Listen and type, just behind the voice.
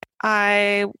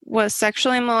I was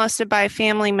sexually molested by a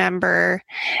family member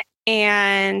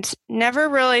and never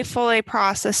really fully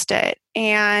processed it.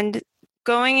 And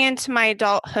going into my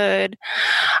adulthood,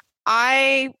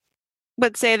 I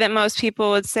would say that most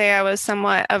people would say I was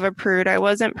somewhat of a prude. I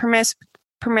wasn't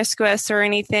promiscuous or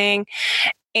anything.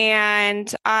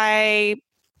 And I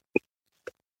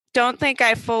don't think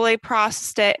I fully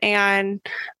processed it. And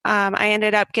I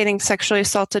ended up getting sexually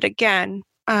assaulted again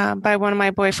by one of my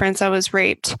boyfriends. I was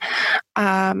raped.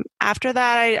 After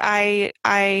that,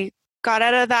 I got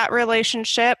out of that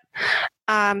relationship,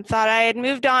 thought I had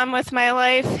moved on with my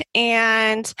life.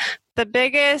 And the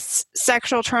biggest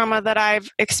sexual trauma that I've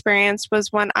experienced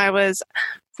was when I was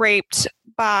raped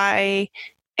by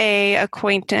a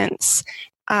acquaintance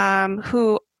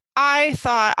who I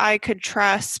thought I could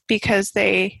trust because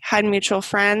they had mutual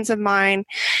friends of mine,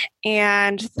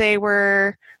 and they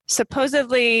were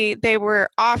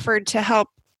offered to help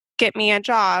get me a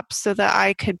job so that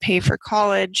I could pay for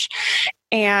college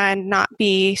and not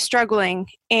be struggling.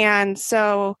 And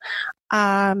so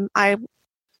I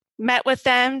met with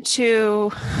them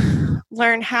to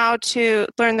learn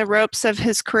the ropes of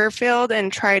his career field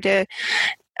and try to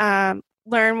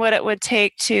learn what it would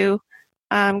take to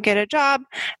get a job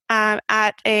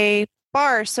at a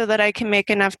bar so that I can make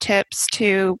enough tips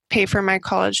to pay for my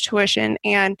college tuition.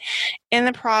 And in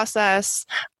the process,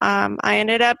 I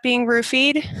ended up being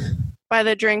roofied by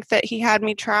the drink that he had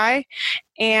me try.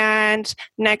 And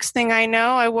next thing I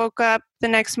know, I woke up the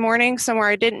next morning somewhere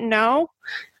I didn't know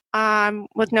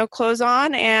with no clothes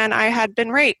on, and I had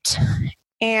been raped.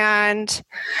 And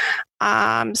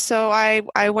so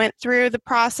I went through the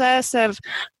process of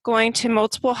going to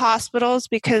multiple hospitals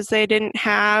because they didn't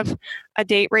have a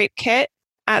date rape kit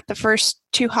at the first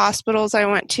 2 hospitals I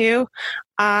went to.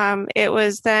 It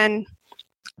was then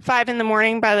 5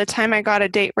 a.m. by the time I got a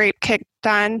date rape kit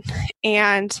done,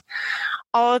 and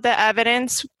all of the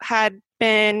evidence had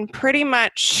been pretty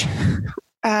much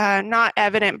not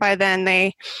evident by then.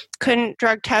 They couldn't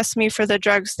drug test me for the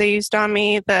drugs they used on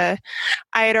me. I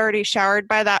had already showered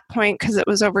by that point because it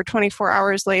was over 24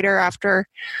 hours later after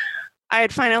I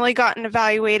had finally gotten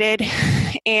evaluated.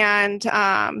 And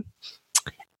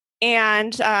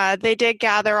they did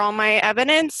gather all my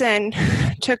evidence and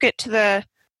took it to the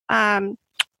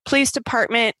police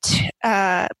department.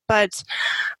 But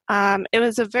it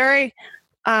was a very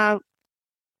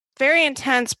very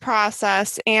intense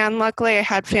process, and luckily I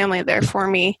had family there for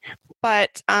me.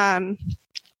 But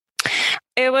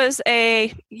it was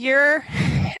a year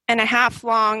and a half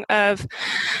long of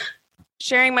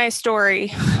sharing my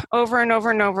story over and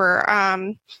over and over.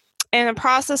 In the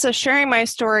process of sharing my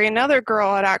story, another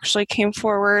girl had actually came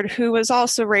forward who was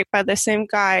also raped by the same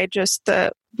guy just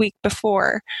the week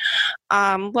before.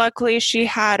 Luckily, she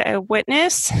had a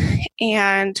witness,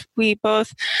 and we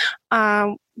both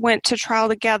went to trial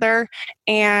together,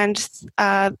 and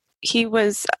he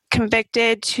was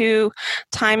convicted to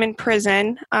time in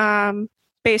prison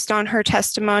based on her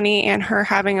testimony and her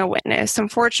having a witness.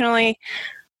 Unfortunately,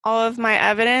 all of my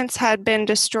evidence had been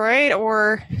destroyed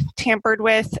or tampered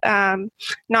with,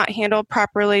 not handled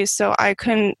properly, so I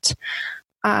couldn't.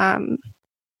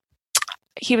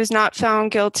 He was not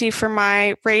found guilty for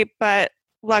my rape, but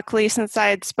luckily, since I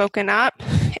had spoken up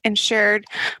and shared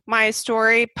my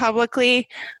story publicly,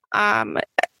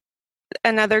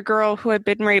 another girl who had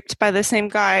been raped by the same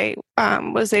guy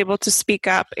was able to speak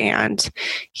up, and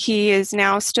he is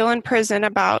now still in prison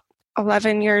about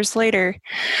 11 years later.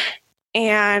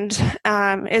 And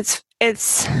it's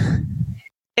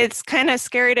kind of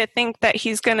scary to think that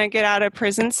he's going to get out of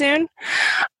prison soon.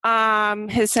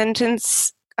 His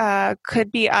sentence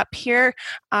could be up here,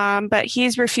 but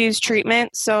he's refused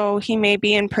treatment, so he may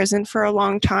be in prison for a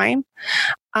long time.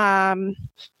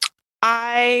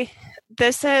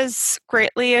 This has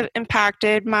greatly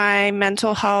impacted my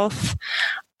mental health.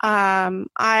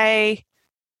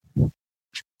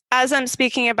 As I'm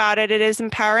speaking about it, it is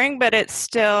empowering, but it's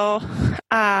still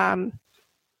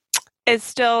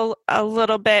a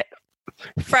little bit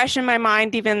fresh in my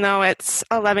mind, even though it's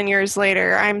 11 years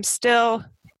later. I'm still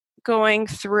going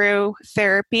through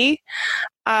therapy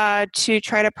to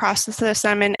try to process this.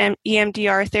 I'm in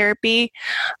EMDR therapy.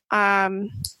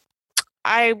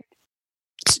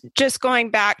 Just going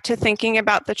back to thinking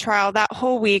about the trial, that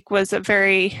whole week was a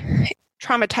very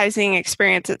traumatizing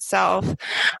experience itself.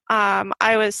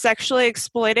 I was sexually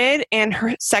exploited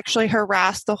and sexually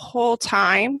harassed the whole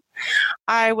time.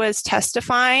 I was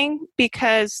testifying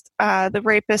because the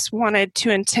rapist wanted to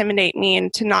intimidate me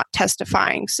into not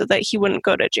testifying so that he wouldn't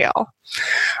go to jail.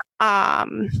 I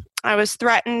was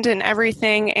threatened and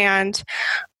everything, and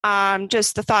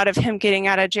Just the thought of him getting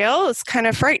out of jail is kind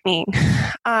of frightening.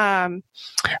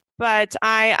 But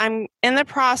I'm in the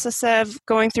process of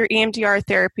going through EMDR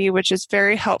therapy, which is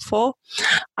very helpful.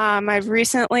 I've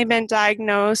recently been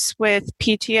diagnosed with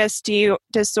PTSD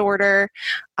disorder,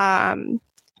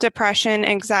 depression,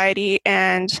 anxiety,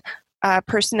 and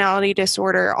personality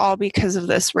disorder, all because of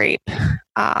this rape.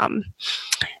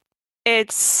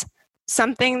 It's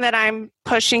something that I'm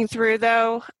pushing through,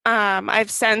 though.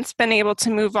 I've since been able to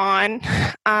move on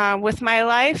with my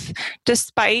life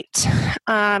despite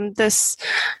this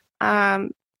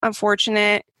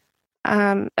unfortunate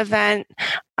event.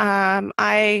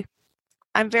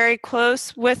 I'm very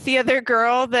close with the other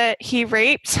girl that he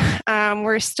raped.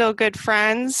 We're still good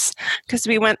friends because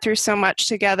we went through so much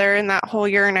together in that whole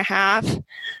year and a half.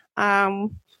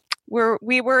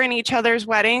 We were in each other's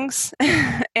weddings,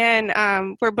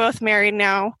 and we're both married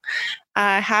now,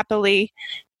 happily.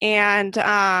 And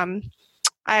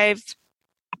I've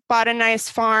bought a nice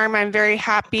farm. I'm very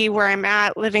happy where I'm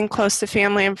at, living close to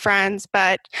family and friends,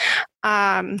 but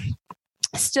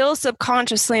still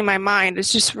subconsciously in my mind,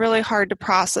 it's just really hard to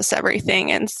process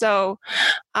everything. And so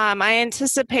I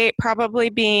anticipate probably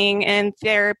being in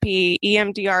therapy,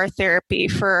 EMDR therapy,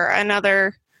 for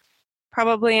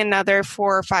probably another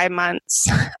 4 or 5 months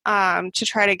to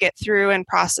try to get through and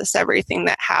process everything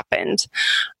that happened.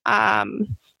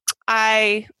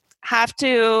 I have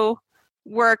to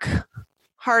work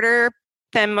harder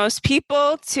than most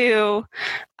people to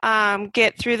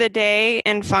get through the day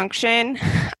and function.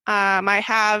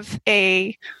 I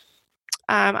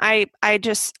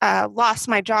just lost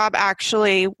my job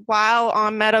actually while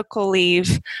on medical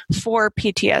leave for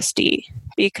PTSD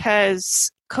because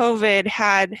COVID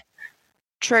had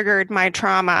triggered my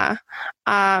trauma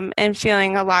and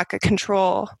feeling a lack of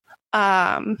control.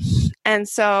 And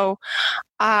so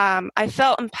I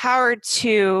felt empowered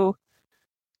to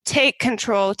take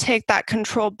that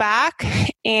control back.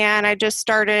 And I just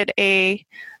started a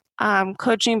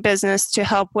coaching business to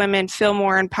help women feel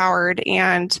more empowered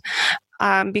and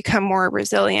become more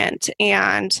resilient.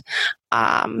 And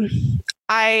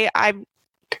I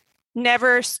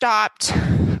never stopped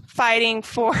fighting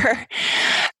for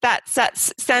that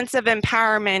sense of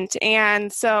empowerment.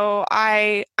 And so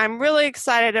I'm really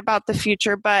excited about the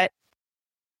future, but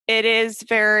it is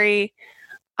very,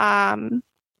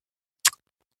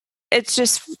 it's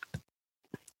just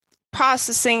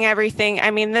processing everything.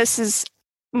 I mean, this is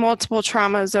multiple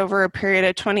traumas over a period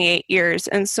of 28 years.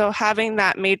 And so having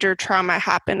that major trauma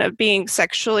happen of being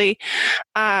sexually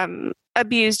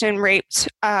abused and raped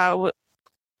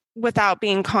without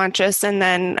being conscious, and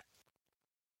then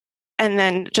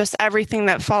just everything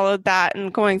that followed that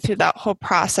and going through that whole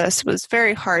process was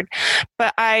very hard.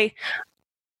 But I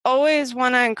always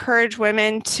want to encourage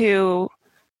women to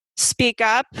speak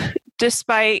up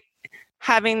despite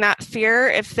having that fear.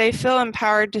 If they feel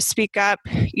empowered to speak up,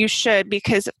 you should,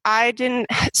 because if I didn't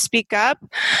speak up,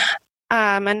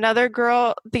 the other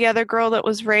girl that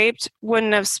was raped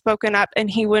wouldn't have spoken up and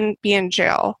he wouldn't be in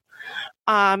jail.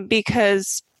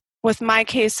 Because with my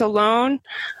case alone,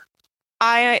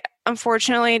 I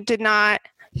unfortunately did not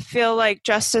feel like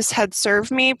justice had served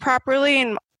me properly,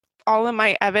 and all of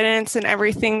my evidence and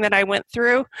everything that I went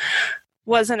through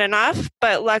wasn't enough.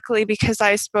 But luckily, because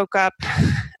I spoke up,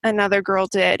 another girl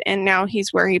did, and now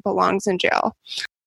he's where he belongs, in jail.